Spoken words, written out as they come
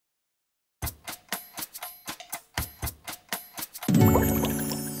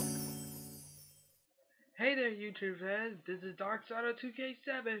there, YouTube fans. This is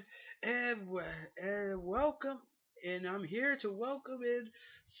Darkshadow2k7, and welcome. And I'm here to welcome in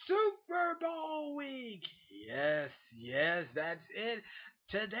Super Bowl week. Yes, yes, that's it.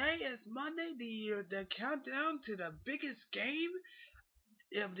 Today is Monday. The countdown to the biggest game.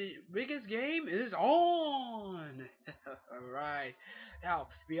 If the biggest game is on. All right. Now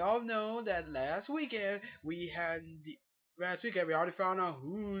we all know that last weekend we already found out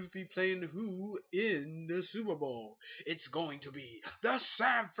who's be playing who in the Super Bowl. It's going to be the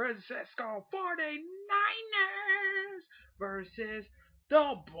San Francisco 49ers versus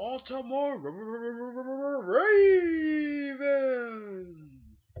the Baltimore Ravens.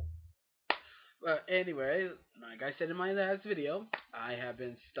 But anyway, like I said in my last video, I have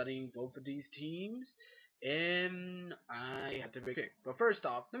been studying both of these teams, and I have to make it. But first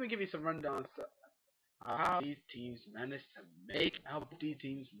off, let me give you some rundowns of how these teams managed to make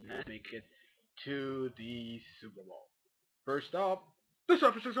it to the Super Bowl. First off, the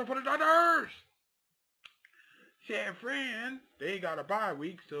San Francisco 49ers! San Fran, they got a bye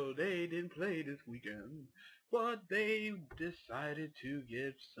week, so they didn't play this weekend. But they decided to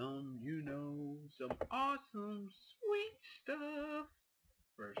get some, some awesome, sweet stuff.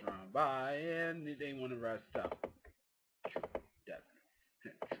 First round bye, and they want to rest up. That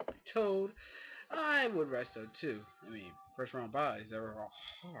truth be told, I would rest up too. I mean, first round buys, they were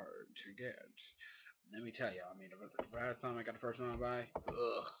hard to get. Let me tell you, the last time I got a first round buy, it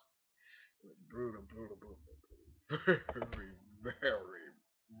was brutal.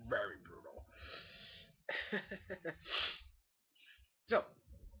 Very brutal. So,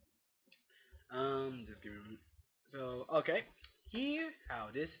 just give me. So, okay, here how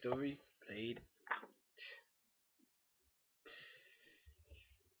this story played out.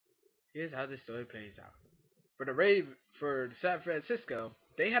 Here's how this story plays out. For San Francisco,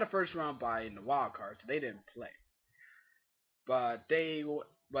 they had a first round bye in the wild card, so they didn't play. But in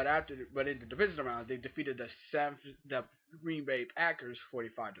the divisional round, they defeated the Green Bay Packers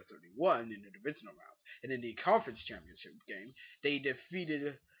 45-31 in the divisional round, and in the conference championship game, they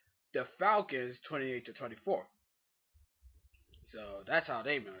defeated the Falcons 28-24. So that's how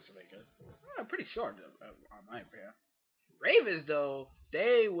they managed to make it. Pretty short, on my opinion. Ravens, though,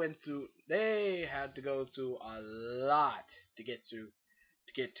 they had to go through a lot to get to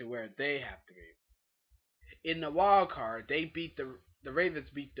where they have to be. In the wild card, the Ravens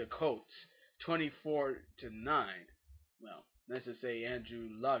beat the Colts 24-9. Well, let's just say Andrew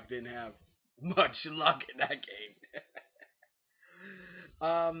Luck didn't have much luck in that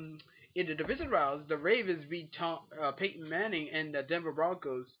game. In the division rounds, the Ravens beat Peyton Manning and the Denver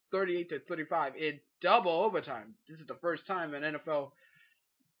Broncos 38-35 in double overtime. This is the first time an NFL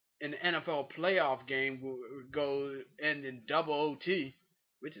playoff game will go end in double OT,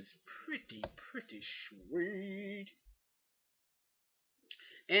 which is pretty sweet.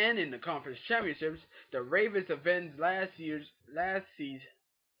 And in the conference championships, the Ravens avenged last year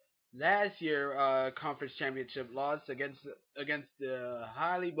conference championship loss against the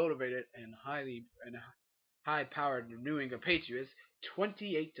highly motivated and high powered New England Patriots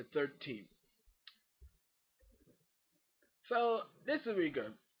 28-13. So this will be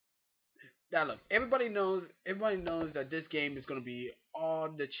good. Now look, everybody knows that this game is going to be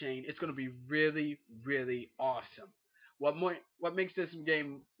on the chain. It's going to be really awesome. What makes this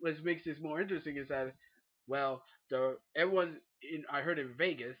more interesting is that, well, I heard in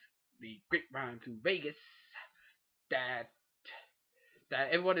Vegas, the grapevine to Vegas, that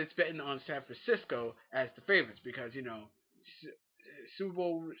everyone is betting on San Francisco as the favorites because Super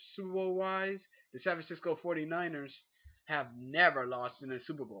Bowl wise, the San Francisco 49ers have never lost in a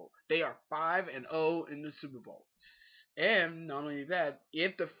Super Bowl. They are 5-0 in the Super Bowl. And not only that,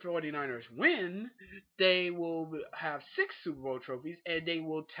 if the 49ers win, they will have 6 Super Bowl trophies, and they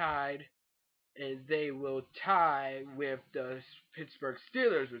will tie with the Pittsburgh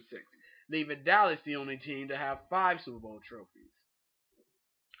Steelers with 6, leaving Dallas the only team to have 5 Super Bowl trophies.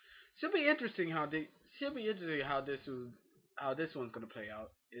 Should be interesting how this one's gonna play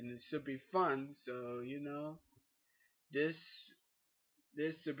out, and it should be fun. So this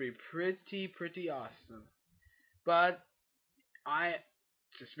should be pretty awesome. But I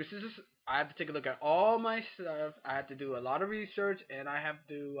have to take a look at all my stuff. I have to do a lot of research, and I have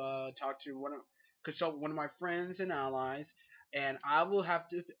to consult one of my friends and allies. And I will have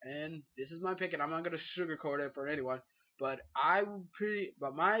to. And this is my pick, and I'm not gonna sugarcoat it for anyone. But my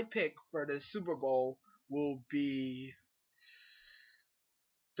pick for the Super Bowl will be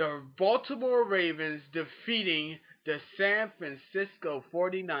the Baltimore Ravens defeating the San Francisco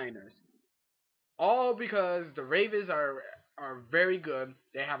 49ers. All because the Ravens are very good.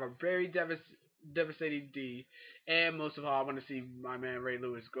 They have a very devastating D, and most of all, I want to see my man Ray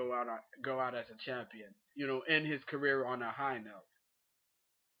Lewis go out as a champion. You know, end his career on a high note.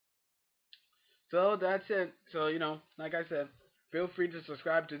 So that's it. So like I said, feel free to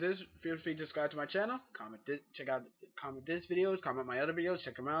subscribe to this. Feel free to subscribe to my channel. Comment this videos. Comment my other videos.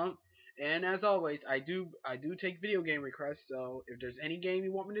 Check them out. And as always, I do take video game requests. So if there's any game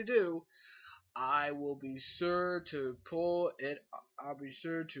you want me to do, I will be sure to pull it. I'll be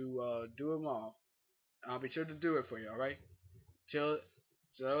sure to do them all. I'll be sure to do it for you. All right. Till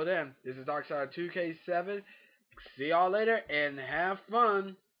so then, this is Darkshadow2k7. See y'all later and have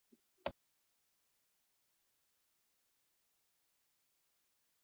fun.